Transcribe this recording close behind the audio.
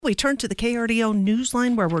We turn to the KRDO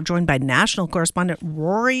Newsline, where we're joined by National Correspondent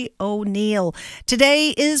Rory O'Neill.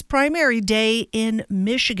 Today is primary day in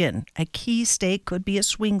Michigan. A key state, could be a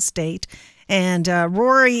swing state. And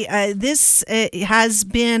Rory, this has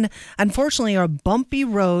been, unfortunately, a bumpy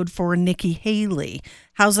road for Nikki Haley.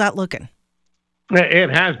 How's that looking? It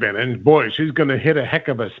has been, and boy, she's going to hit a heck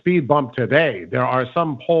of a speed bump today. There are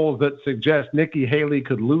some polls that suggest Nikki Haley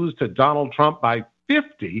could lose to Donald Trump by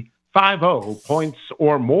 50 points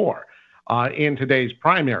or more in today's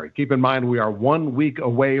primary. Keep in mind, we are 1 week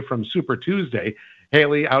away from Super Tuesday.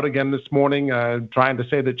 Haley out again this morning trying to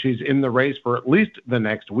say that she's in the race for at least the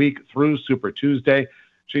next week through Super Tuesday.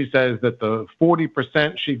 She says that the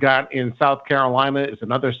 40% she got in South Carolina is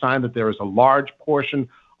another sign that there is a large portion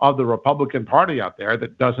of the Republican Party out there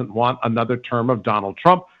that doesn't want another term of Donald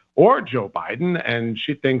Trump or Joe Biden, and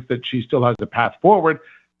she thinks that she still has a path forward.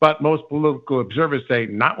 But most political observers say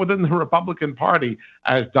not within the Republican Party,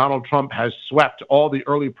 as Donald Trump has swept all the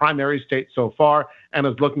early primary states so far and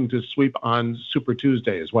is looking to sweep on Super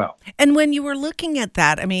Tuesday as well. And when you were looking at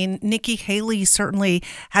that, I mean, Nikki Haley certainly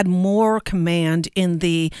had more command in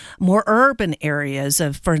the more urban areas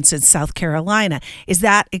of, for instance, South Carolina. Is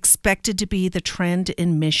that expected to be the trend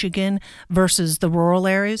in Michigan versus the rural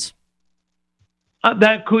areas?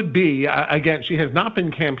 That could be. Again, she has not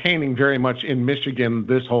been campaigning very much in Michigan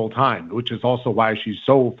this whole time, which is also why she's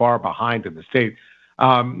so far behind in the state.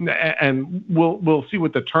 And we'll see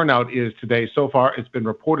what the turnout is today. So far, it's been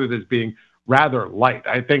reported as being rather light.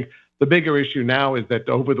 I think the bigger issue now is that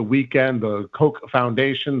over the weekend, the Koch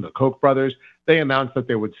Foundation, the Koch brothers, they announced that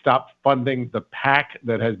they would stop funding the PAC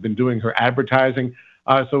that has been doing her advertising.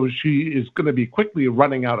 So she is going to be quickly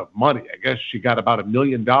running out of money. I guess she got about $1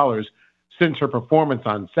 million since her performance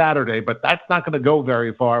on Saturday, but that's not going to go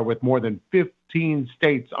very far with more than 15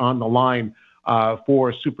 states on the line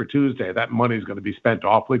for Super Tuesday. That money is going to be spent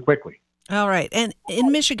awfully quickly. All right. And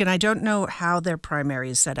in Michigan, I don't know how their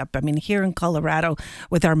primary is set up. I mean, here in Colorado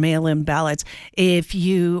with our mail-in ballots, if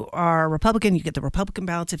you are Republican, you get the Republican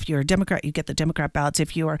ballots. If you're a Democrat, you get the Democrat ballots.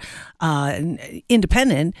 If you are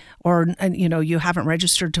independent or, you haven't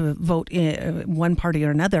registered to vote in one party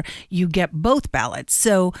or another, you get both ballots.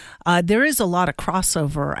 So there is a lot of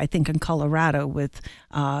crossover, I think, in Colorado with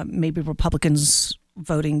maybe Republicans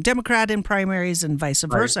voting Democrat in primaries and vice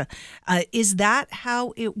versa. Right. Is that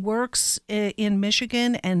how it works in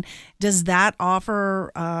Michigan? And does that offer,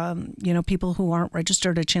 people who aren't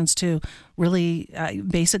registered a chance to really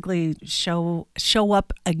basically show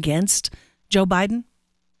up against Joe Biden?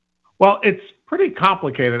 Well, it's pretty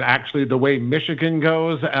complicated, actually, the way Michigan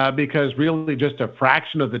goes, because really just a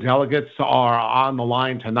fraction of the delegates are on the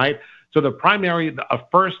line tonight. So the primary, a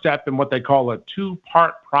first step in what they call a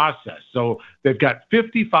two-part process. So they've got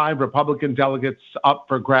 55 Republican delegates up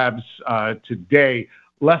for grabs today.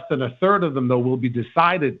 Less than a third of them, though, will be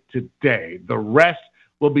decided today. The rest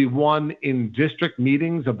will be won in district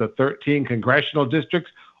meetings of the 13 congressional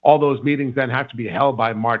districts. All those meetings then have to be held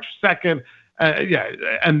by March 2nd.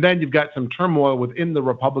 And then you've got some turmoil within the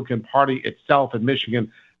Republican Party itself in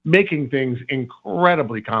Michigan, making things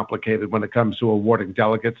incredibly complicated when it comes to awarding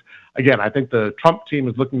delegates. Again, I think the Trump team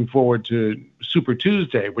is looking forward to Super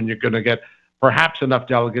Tuesday when you're going to get perhaps enough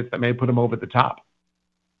delegates that may put them over the top.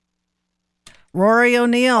 Rory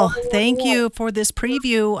O'Neill, thank you for this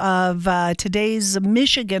preview of today's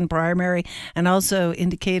Michigan primary and also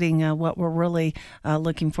indicating what we're really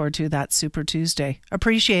looking forward to that Super Tuesday.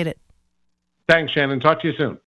 Appreciate it. Thanks, Shannon. Talk to you soon.